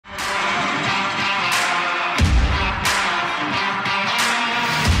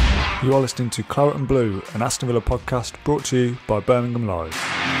You are listening to Claret and Blue, an Aston Villa podcast brought to you by Birmingham Live.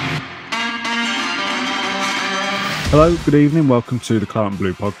 Hello, good evening, welcome to the Claret and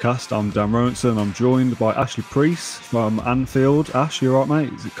Blue podcast. I'm Dan Rowanson, I'm joined by Ash Preece from Anfield. Ash, you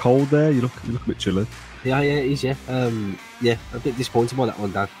alright, mate? Is it cold there? You look a bit chilly. Yeah, it is, yeah. A bit disappointed by that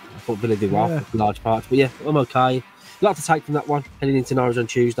one, Dan. I thought Villa did well for large parts, but yeah, I'm okay. A lot to take from that one, heading into Norwich on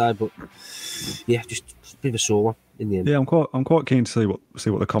Tuesday, but yeah, just a bit of a sore one in the end. Yeah, I'm quite keen to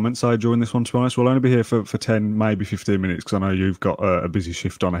see what the comments say during this one, to be honest. We'll only be here for 10, maybe 15 minutes, because I know you've got a busy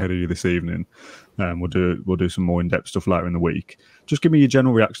shift on ahead of you this evening. We'll do some more in-depth stuff later in the week. Just give me your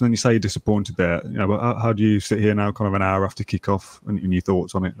general reaction, and you say you're disappointed there. You know, how do you sit here now, kind of an hour after kick-off, and your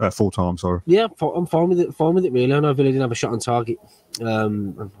thoughts on it? Full time, sorry. Yeah, I'm fine with it. Really. I know Villa didn't have a shot on target.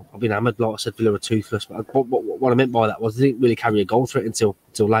 I've been hammered, like I said, Villa were toothless. But what I meant by that was they didn't really carry a goal threat until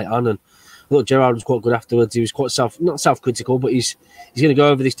late on, and I thought Gerrard was quite good afterwards. He was quite not self-critical, but he's going to go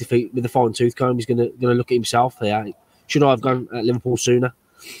over this defeat with a fine tooth comb. He's going to look at himself. Yeah, should I have gone at Liverpool sooner?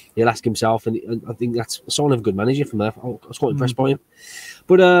 He'll ask himself, and I think that's a sign of a good manager from there. I was quite impressed by him.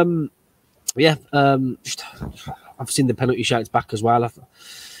 But I've seen the penalty shouts back as well.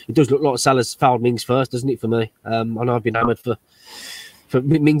 It does look like Salah's fouled Mings first, doesn't it, for me? I know I've been hammered for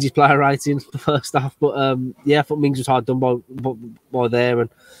Mings' player rating the first half, but I thought Mings was hard done by there, and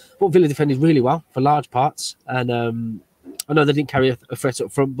but Villa defended really well for large parts, and I know they didn't carry a threat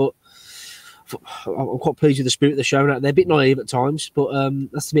up front, but I'm quite pleased with the spirit they're showing out there. A bit naive at times, but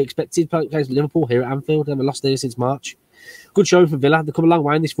that's to be expected. Against Liverpool here at Anfield, they haven't lost there since March. Good showing for Villa. They've come a long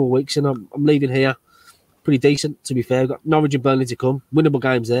way in these 4 weeks, and I'm leaving here pretty decent, to be fair. We've got Norwich and Burnley to come, winnable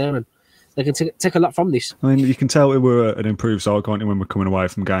games there, and they can take a lot from this. I mean, you can tell we're an improved side, can't you, when we're coming away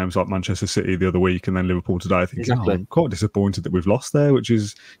from games like Manchester City the other week and then Liverpool today, thinking, exactly. I'm quite disappointed that we've lost there, which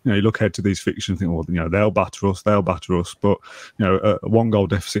is, you look ahead to these fixtures and think, well, they'll batter us. But, a 1-goal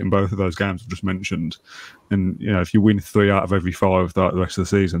deficit in both of those games I've just mentioned. And, if you win 3 out of every 5 throughout the rest of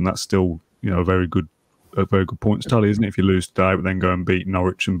the season, that's still, a very good points tally, isn't it? If you lose today but then go and beat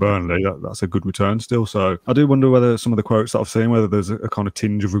Norwich and Burnley, that's a good return still. So I do wonder whether some of the quotes that I've seen, whether there's a kind of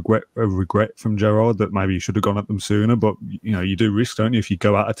tinge of regret from Gerrard that maybe you should have gone at them sooner. But you do risk, don't you? If you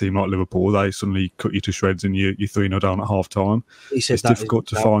go at a team like Liverpool, they suddenly cut you to shreds and you're 3-0 down at half time. It's difficult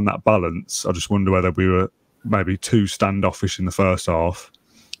to find that balance. I just wonder whether we were maybe too standoffish in the first half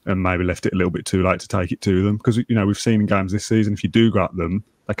and maybe left it a little bit too late to take it to them, because we've seen in games this season, if you do go at them,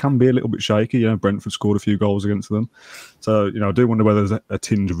 they can be a little bit shaky. Brentford scored a few goals against them. So, I do wonder whether there's a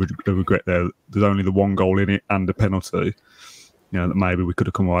tinge of regret there. There's only the 1 goal in it and a penalty. That maybe we could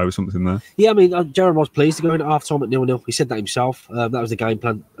have come away with something there. Yeah, I mean, Gerrard was pleased to go in at half-time at 0-0. He said that himself. That was the game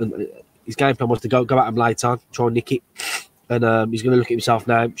plan. And his game plan was to go at him late on, try and nick it. And he's going to look at himself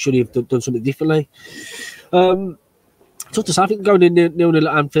now. Should he have done something differently? Tough to say. I think going in 0-0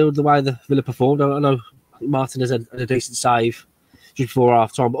 at Anfield, the way the Villa performed, I know Martin has had a decent save just before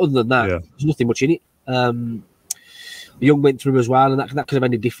half-time, but other than that, there's nothing much in it. Young went through as well, and that could have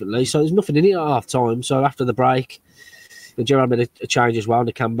ended differently. So there's nothing in it at half-time. So after the break, Gerrard made a change as well, and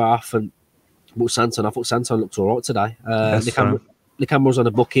they came off and brought Santon. I thought Santon looked all right today. The camera was on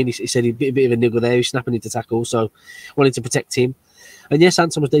a booking. He said he'd a bit of a niggle there. He was snapping into tackle, so wanted to protect him. And yes,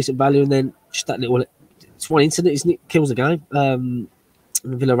 Santon was decent value, and then just that little... It's one incident, isn't it? Kills the game.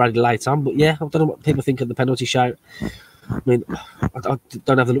 Villa ran late on, but yeah, I don't know what people think of the penalty shout. I mean, I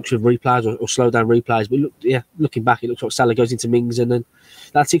don't have the luxury of replays or slow down replays, but looking back, it looks like Salah goes into Mings, and then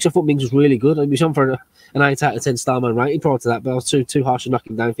that 6. I thought Mings was really good. He was on for an 8 out of 10 Starman rating prior to that, but I was too harsh to knock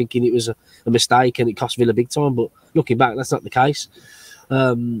him down, thinking it was a mistake and it cost Villa big time. But looking back, that's not the case.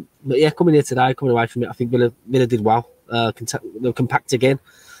 But yeah, coming here today, coming away from it, I think Villa did well. They were compact again.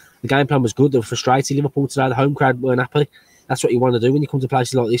 The game plan was good. They were frustrated. Liverpool today, the home crowd weren't happy. That's what you want to do when you come to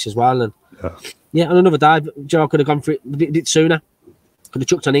places like this as well. And on another day, Gerrard could have gone for it a bit sooner. Could have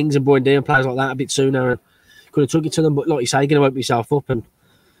chucked on Ings and Buendia and players like that a bit sooner, and could have took it to them. But like you say, you're going to open yourself up. And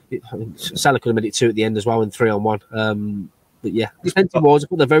Salah could have made it 2 at the end as well, and 3-on-1. But yeah, defensive-wise, I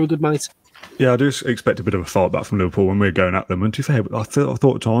thought they're very good, mate. Yeah, I do expect a bit of a fight back from Liverpool when we're going at them. And to be fair, I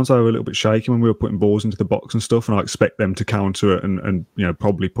thought at times they were a little bit shaky when we were putting balls into the box and stuff. And I expect them to counter it and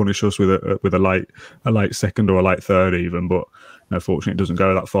probably punish us with a late second or a late third even. But fortunately, it doesn't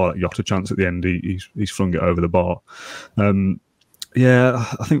go that far. That Jota chance at the end, he's flung it over the bar. I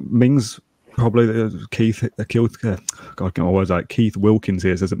think Mings. Probably Keith Wilkins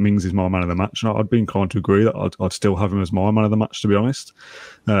here says that Mings is my man of the match, and I'd be inclined to agree that I'd still have him as my man of the match, to be honest.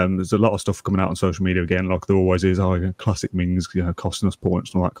 There's a lot of stuff coming out on social media again, like there always is. Classic Mings, costing us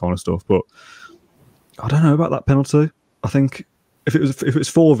points and all that kind of stuff. But I don't know about that penalty. I think if it was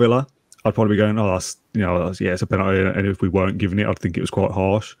for Villa, I'd probably be going, oh, yeah, it's a penalty. And if we weren't giving it, I'd think it was quite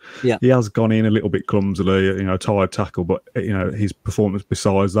harsh. Yeah, he has gone in a little bit clumsily, tired tackle, but his performance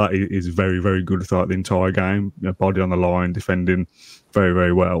besides that is very, very good throughout the entire game. Body on the line, defending very,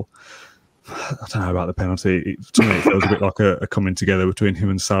 very well. I don't know about the penalty. To me, it feels a bit like a coming together between him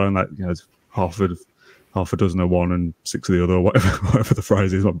and Salah, and that half a dozen of one and six of the other, whatever the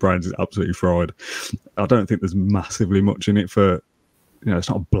phrase is. My brain's is absolutely fried. I don't think there's massively much in it for, it's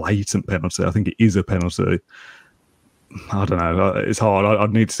not a blatant penalty. I think it is a penalty. I don't know. It's hard.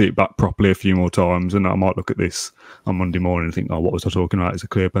 I'd need to see it back properly a few more times, and I might look at this on Monday morning and think, oh, what was I talking about? It's a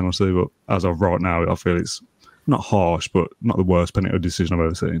clear penalty. But as of right now, I feel it's not harsh, but not the worst penalty decision I've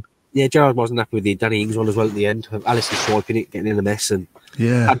ever seen. Yeah, Gerrard wasn't happy with the Danny Ings one as well at the end. Alisson swiping it, getting in a mess, and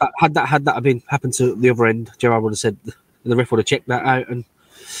had that happened to the other end, Gerrard would have said the ref would have checked that out, and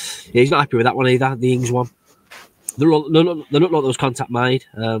yeah, he's not happy with that one either. The Ings one. They looked like there was contact made.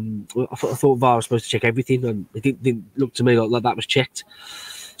 I thought VAR was supposed to check everything, and it didn't look to me like that was checked.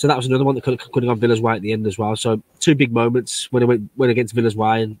 So that was another one that could have gone Villa's way at the end as well. So two big moments when it went against Villa's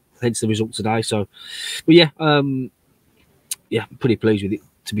way, and hence the result today. So, but yeah, pretty pleased with it.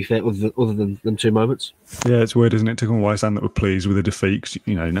 To be fair, other than them two moments. Yeah, it's weird, isn't it? To come away saying that we're pleased with the defeat, 'cause,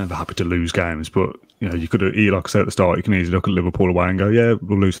 never happy to lose games, but you could have, like I said at the start, you can easily look at Liverpool away and go, yeah,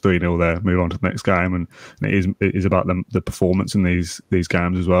 we'll lose 3-0 there, move on to the next game, and it is about the performance in these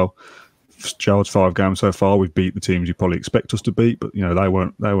games as well. Gerrard's 5 games so far, we've beat the teams you probably expect us to beat, but they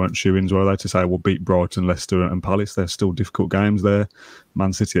weren't shoo-ins, were they, to say we'll beat Brighton, Leicester and Palace. They're still difficult games there.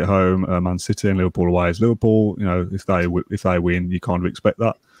 Man City at home, Man City, and Liverpool away is Liverpool. If they win, you kind of expect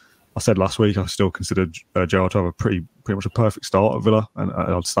that. I said last week I still consider Gerrard to have a pretty much a perfect start at Villa, and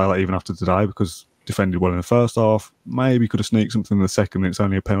I'd say that even after today, because defended well in the first half, maybe could have sneaked something in the second. It's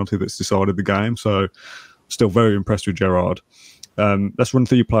only a penalty that's decided the game, so still very impressed with Gerrard. Let's run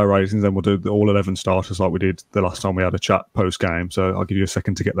through your player ratings, then we'll do all 11 starters like we did the last time we had a chat post-game. So I'll give you a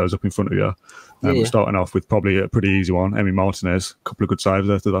second to get those up in front of you. We're starting off with probably a pretty easy one. Emi Martinez, a couple of good saves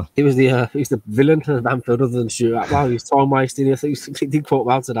there today. He was the villain of Anfield other than Stuart. Wow, he was time wasting. I think he did quite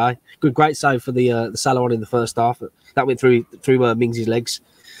well today. Great save for the Salah one in the first half. That went through Mings' legs.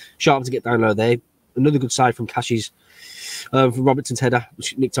 Sharp to get down low there. Another good save from Cash's, from Robertson's header,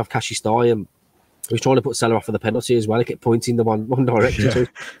 which nicked off Cash's thigh, and he was trying to put Salah off for the penalty as well. He kept pointing the one direction. Yeah. So he's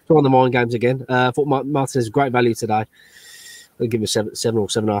on the mind games again. I thought Martinez great value today. I'll give him a 7 or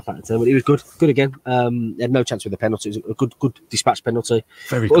 7.5 out of 10. But he was good. Good again. He had no chance with the penalty. It was a good dispatch penalty.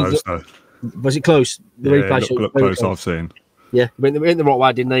 Very close, though. Was it close? The replay looked close, I've seen. Yeah, he went the right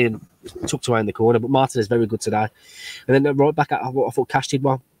way, didn't he? And tucked away in the corner. But Martinez very good today. And then right back at what I thought Cash did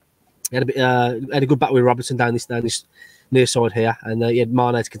well. He had a good battle with Robertson down this near side here, and he had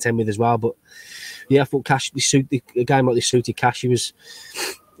Mane to contend with as well. But yeah, I thought Cash, a game like this suited Cash. He was,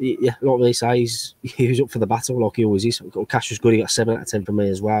 like they say, he was up for the battle like he always is. Cash was good. He got 7 out of 10 from me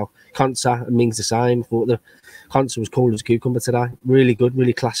as well. Konsa and Mings the same. I thought the Konsa was cold as a cucumber today. Really good,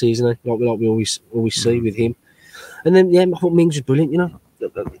 really classy, isn't he? Like we always see with him. And then I thought Mings was brilliant.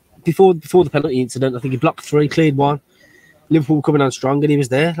 Before the penalty incident, I think he blocked 3, cleared 1. Liverpool coming on strong, and he was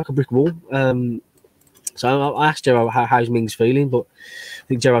there like a brick wall. So I asked Gerrard how's Mings feeling, but I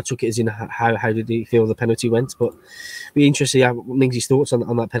think Gerrard took it as in how did he feel the penalty went. But it'd be interesting to have Mings' thoughts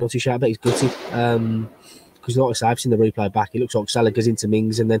on that penalty shot. I bet he's gutted because like I say, I've seen the replay back. It looks like Salah goes into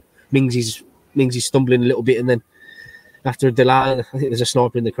Mings, and then Mings is stumbling a little bit, and then after a delay, I think there's a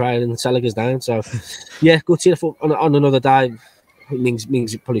sniper in the crowd, and Salah goes down. So yeah, gutted. I thought on another day, Mings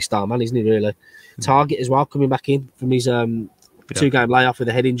is probably star man, isn't he? Really. Target as well, coming back in from his 2-game layoff with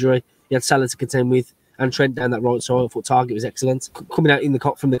a head injury. He had Salah to contend with, and Trent down that right side. I thought Target was excellent. Coming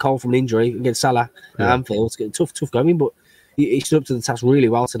out from the cold from an injury against Salah at Anfield, it's getting tough going, but he stood up to the task really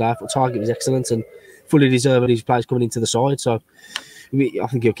well today. I thought Target was excellent and fully deserved his players coming into the side. So I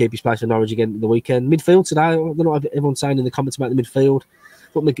think he'll keep his place for Norwich again the weekend. Midfield today, I don't know what everyone's saying in the comments about the midfield.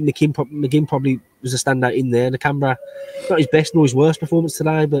 I thought McGinn probably was a standout in there. Nakamba, not his best nor his worst performance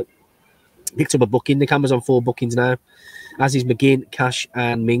today, but picked up a booking. Nakamba's on 4 bookings now, as is McGinn, Cash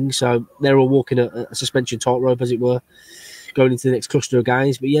and Mings. So they're all walking a suspension tightrope, as it were, going into the next cluster of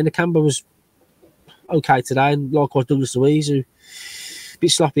games. But yeah, Nakamba was okay today, and likewise Douglas Luiz, who a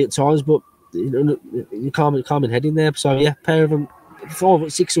bit sloppy at times, but calm and head in there. So yeah, pair of them,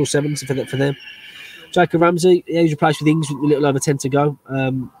 5, 6 or 7 for them. Jacob Ramsey, he was replaced with Ings with a little over 10 to go.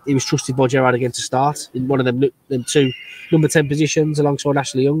 He was trusted by Gerrard again to start in one of them 2 number 10 positions alongside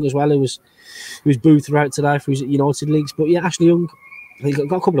Ashley Young as well, who was booed throughout today for his United leagues. But yeah, Ashley Young, he got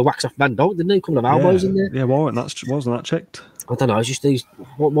a couple of whacks off Van Dijk, didn't he? A couple of elbows in there. Yeah, why wasn't that checked? I don't know. It's just these.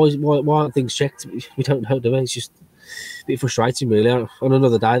 Why aren't things checked? We don't know, do we? It's just bit frustrating, really. On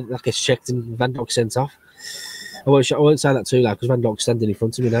another day, that gets checked and Van Dijk sent off. I won't say that too loud because Van Dijk's standing in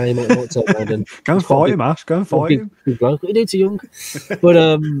front of me now. He might turn around and go and fight him, Ash. Go and fight him. Big bloke. He too young.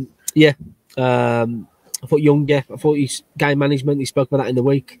 But yeah. I thought Young, I thought his game management. He spoke about that in the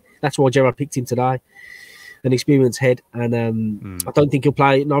week. That's why Gerrard picked him today. An experienced head, and I don't think he'll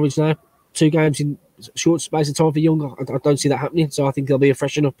play at Norwich now. 2 games in short space of time for Young. I don't see that happening. So I think there'll be a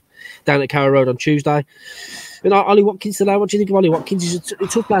freshen up down at Carrow Road on Tuesday. And Ollie Watkins today. What do you think of Ollie Watkins? He's a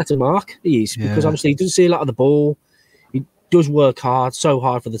tough player to mark. He is, because obviously he doesn't see a lot of the ball. He does work hard, so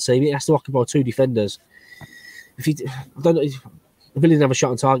hard for the team. He has to occupy 2 defenders. If he, I don't know. I really didn't have a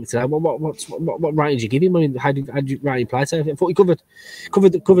shot on target today. What rating did you give him? I mean, how did you rate him play today? I thought he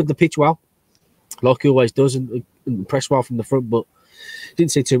covered the pitch well, like he always does, and pressed well from the front, but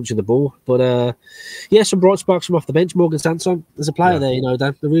didn't see too much of the ball. But yeah, some bright sparks from off the bench. Morgan Sanson, there's a player there, you know,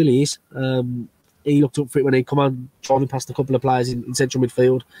 Dan. There really is. He looked up for it when he come on, driving past a couple of players in central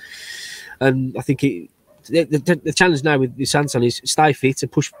midfield, and I think the challenge now with Sanson is stay fit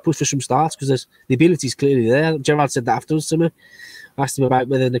and push for some starts, because the ability is clearly there. Gerrard said that afterwards to me. I asked him about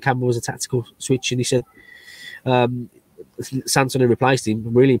whether Nakamura was a tactical switch, and he said Sanson, who replaced him,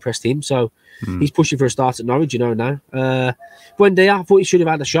 really impressed him. So he's pushing for a start at Norwich, you know, now. Buendia, I thought he should have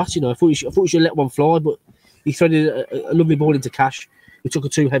had a shot, you know. I thought he should let one fly, but he threaded a lovely ball into Cash. He took a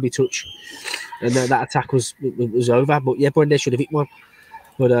too heavy touch, and that attack was over. But yeah, Buendia should have hit one.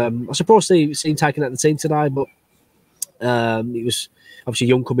 But I was surprised to see him taken out the team today, but it was obviously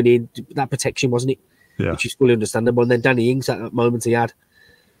Young coming in, that protection, wasn't it? Yeah. Which is fully understandable. And then Danny Ings, at that moment he had,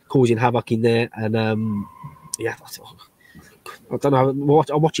 causing havoc in there. And yeah, I don't know.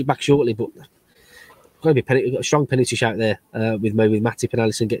 I'll watch it back shortly, but going to be a strong penalty shout there with Matip and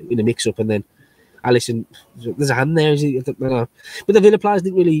Alisson getting in a mix up, and then Alisson, there's a hand there, is he? I don't know. But the Villa players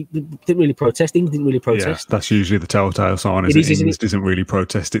didn't really protest. Ings didn't really protest. Yeah, that's usually the telltale sign. Ings doesn't really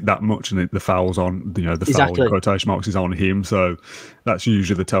protest it that much, and the foul's on. You know, the foul in quotation marks is on him. So that's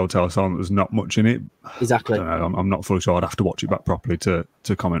usually the telltale sign that there's not much in it. Exactly. I don't know, I'm not fully sure. I'd have to watch it back properly to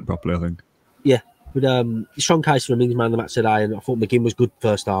comment properly, I think. Yeah, but strong case for a Mings man of the match today, and I thought McGinn was good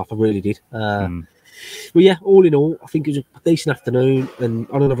first half. I really did. But yeah, all in all, I think it was a decent afternoon, and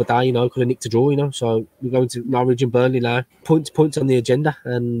on another day, you know, could have nicked a draw, you know. So we're going to Norwich and Burnley now. Points on the agenda,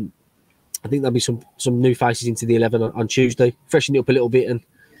 and I think there'll be some new faces into the 11 on Tuesday, freshen it up a little bit, and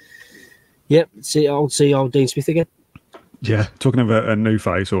yeah, I'll see old Dean Smith again. Yeah, talking of a new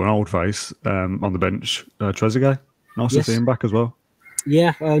face or an old face on the bench, Trezeguet, nice to see him back as well.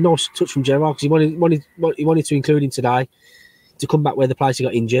 Yeah, nice touch from Gerrard, because he wanted to include him today, to come back where the player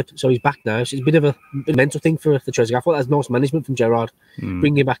got injured. So he's back now. So it's a bit of a mental thing for Trezeguet. I thought that was nice management from Gerrard.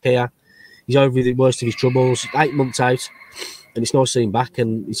 Bring him back here. He's over the worst of his troubles. 8 months out, and it's nice to see him back.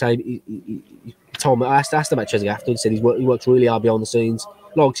 And he told me, I asked about Trezeguet after. He said he works really hard behind the scenes.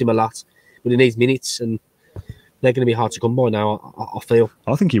 Likes him a lot, but he needs minutes, and they're going to be hard to come by now, I feel.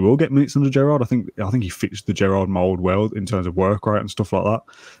 I think he will get minutes under Gerrard. I think he fits the Gerrard mould well in terms of work rate and stuff like that.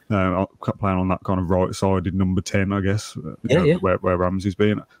 Playing on that kind of right-sided number 10, I guess, where Ramsey's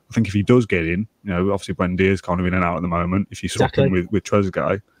been. I think if he does get in, you know, obviously Buendia's kind of in and out at the moment. If you swap him with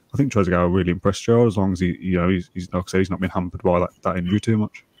Trezeguet, I think Trezeguet will really impress Gerrard, as long as he's like I say, he's not been hampered by that injury too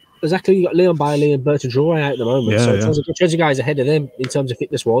much. Exactly, you got Leon Bailey and Bertrand Traoré out at the moment. Trezeguet is ahead of them in terms of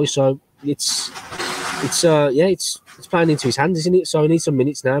fitness-wise. So it's playing into his hands, isn't it? So he needs some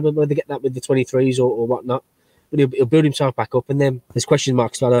minutes now, but whether they get that with the 23s or whatnot. But he'll build himself back up, and then there's question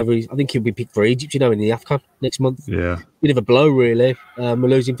marks all over. I think he'll be picked for Egypt, you know, in the AFCON next month. Yeah, bit of a blow, really. We're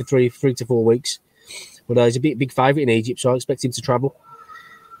losing for three to 4 weeks, but he's a big favourite in Egypt, so I expect him to travel,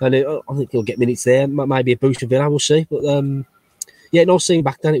 and I think he'll get minutes there. Maybe a boost for Villa, we'll see. But yeah, nice seeing him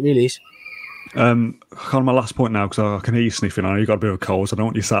back then. It really is. Kind of my last point now, because I can hear you sniffing. I know you've got a bit of a cold, so I don't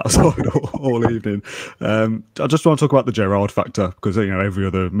want you sat outside all evening. I just want to talk about the Gerrard factor, because, you know, every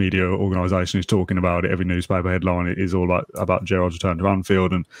other media organisation is talking about it. Every newspaper headline is all about Gerrard's return to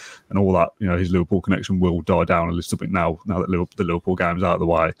Anfield and all that. You know, his Liverpool connection will die down a little bit now that the Liverpool game's out of the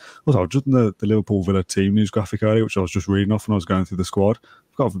way. Also, just the Liverpool Villa team news graphic earlier, which I was just reading off when I was going through the squad.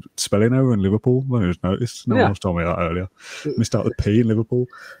 I've got a spelling error in Liverpool. I just noticed. No one else told me that earlier. Missed out the P in Liverpool.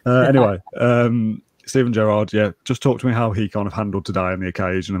 Anyway, Steven Gerrard, just talk to me how he kind of handled today and the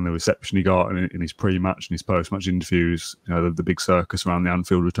occasion and the reception he got in his pre-match and his post-match interviews. You know, the big circus around the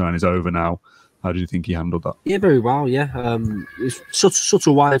Anfield return is over now. How do you think he handled that? Yeah, very well, yeah. It's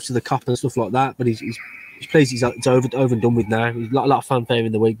subtle waves to the cup and stuff like that, but he's pleased it's over and done with now. There's a lot of fanfare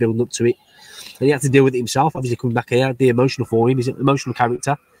in the week building up to it. And he had to deal with it himself, obviously coming back here. The emotional for him. He's an emotional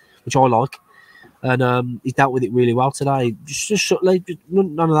character, which I like. And he's dealt with it really well today. Just subtly,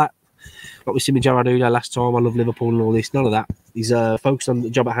 none of that like with Steven Gerrard last time, I love Liverpool and all this. None of that. He's focused on the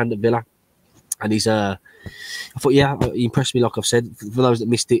job at hand at Villa, and he's. I thought, he impressed me. Like I've said, for those that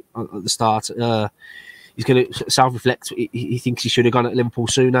missed it at the start, he's going to self-reflect. He thinks he should have gone at Liverpool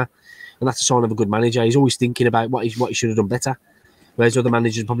sooner, and that's a sign of a good manager. He's always thinking about what he should have done better. Whereas other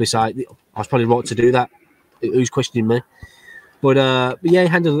managers probably say, I was probably right to do that. Who's questioning me? But he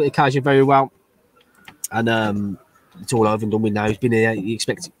handled the occasion very well. And it's all over and done with now. He's been here. You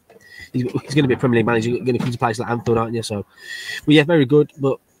expect he's going to be a Premier League manager. You're going to come to a place like Anfield, aren't you? So, very good.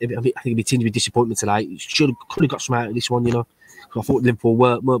 But I think it'd be tinged with disappointment today. Could have got some out of this one, you know. I thought Liverpool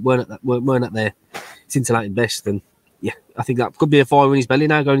weren't at their scintillating best, and I think that could be a fire in his belly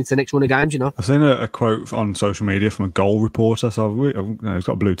now going into the next run of games, you know. I've seen a quote on social media from a goal reporter, so he's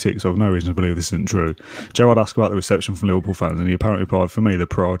got a blue tick, so I've no reason to believe this isn't true. Gerrard asked about the reception from Liverpool fans, and he apparently replied, for me, the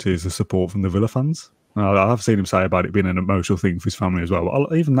priority is the support from the Villa fans. I have seen him say about it being an emotional thing for his family as well.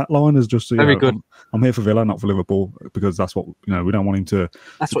 But even that line is just very good. I'm here for Villa, not for Liverpool, because that's what we don't want him to.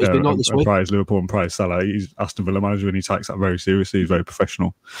 That's what he's been like this week. Praise Liverpool and praise Salah. He's Aston Villa manager, and he takes that very seriously. He's very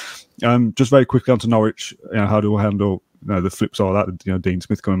professional. Just very quickly onto Norwich. How do we handle the flip side of that? Dean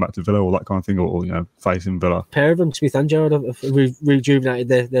Smith coming back to Villa, all that kind of thing, or facing Villa. A pair of them, Smith and Gerrard, have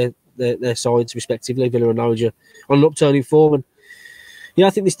rejuvenated their sides respectively. Villa and Norwich are on an upturning form, and I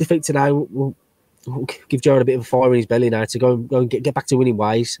think this defeat today will give Gerrard a bit of a fire in his belly now to go and get back to winning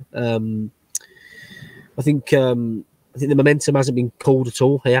ways. I think the momentum hasn't been called at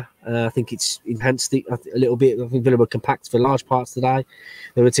all here. I think it's enhanced it a little bit. I think Villa were compact for large parts today.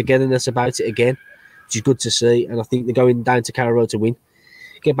 There were togetherness about it again, which is good to see. And I think they're going down to Carrow Road to win.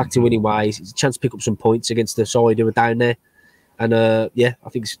 Get back to winning ways. It's a chance to pick up some points against the side who are down there. And I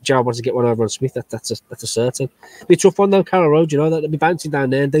think Gerrard wants to get one over on Smith. That's a certain. It'll be a tough one though, Carrow Road. They'll be bouncing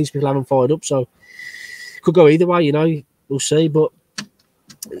down there, and Dean Smith haven't fired up, so could go either way. We'll see. But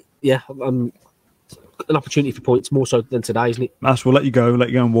an opportunity for points more so than today, isn't it? Ash, we'll let you go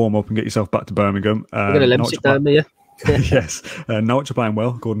and warm up and get yourself back to Birmingham. I'm going to let sit down there. Yes, Norwich are playing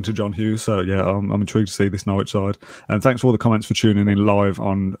well, according to John Hughes. So I'm intrigued to see this Norwich side. And thanks for all the comments for tuning in live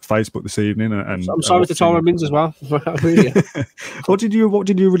on Facebook this evening. And I'm sorry to Tyrone Mings as well. What did you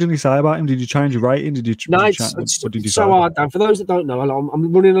originally say about him? Did you change your rating? It's so hard. Dan. For those that don't know,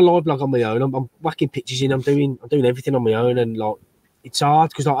 I'm running a live blog on my own. I'm whacking pictures in. I'm doing everything on my own, and it's hard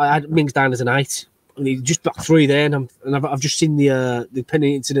because I had Mings down as an 8. And he just back 3 there, and I've just seen the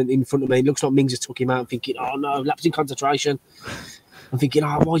penalty incident in front of me. It looks like Mings has took him out. I'm thinking, oh no, lapse in concentration. I'm thinking,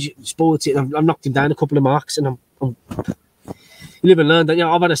 why'd you spoil it? I've knocked him down a couple of marks, and I'm you live and learn.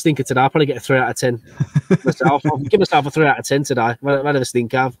 I've had a stinker today. I'll probably get a 3 out of 10. I'll give myself a 3 out of 10 today. I've had a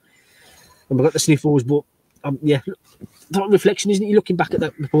stinker. I've got the sniffles, but that reflection, isn't it? You're looking back at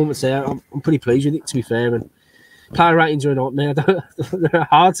that performance there. I'm pretty pleased with it, to be fair. And player ratings are not, man. They're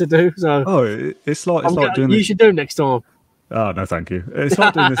hard to do. So it's like doing. You should do them next time. Oh no, thank you. It's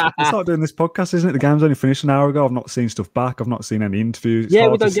like doing this. It's like doing this podcast, isn't it? The game's only finished an hour ago. I've not seen stuff back. I've not seen any interviews. It's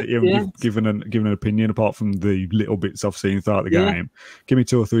hard to sit here and give an opinion apart from the little bits I've seen throughout the game. Give me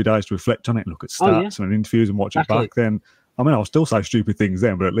 2 or 3 days to reflect on it, look at stats and interviews, and watch it back. Then I'll still say stupid things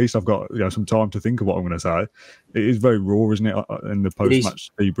then, but at least I've got some time to think of what I'm going to say. It is very raw, isn't it? In the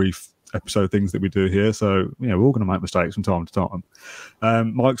post-match debrief episode things that we do here, so we're all going to make mistakes from time to time.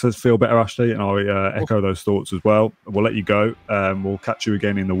 Mike says feel better, Ashley, and I echo those thoughts as well. We'll let you go. We'll catch you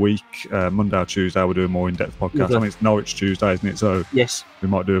again in the week, Monday or Tuesday. We'll do a more in-depth podcast. I think it's Norwich Tuesday, isn't it? So yes, we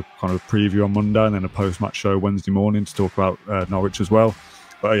might do a kind of preview on Monday and then a post-match show Wednesday morning to talk about Norwich as well.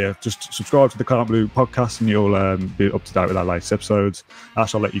 But just subscribe to the Claret Blue podcast and you'll be up to date with our latest episodes.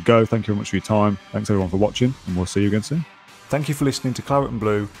 Ash, I'll let you go. Thank you very much for your time. Thanks everyone for watching, and we'll see you again soon. Thank you for listening to Claret and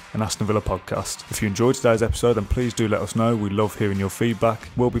Blue, an Aston Villa podcast. If you enjoyed today's episode, then please do let us know. We love hearing your feedback.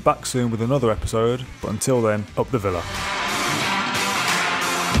 We'll be back soon with another episode, but until then, up the Villa.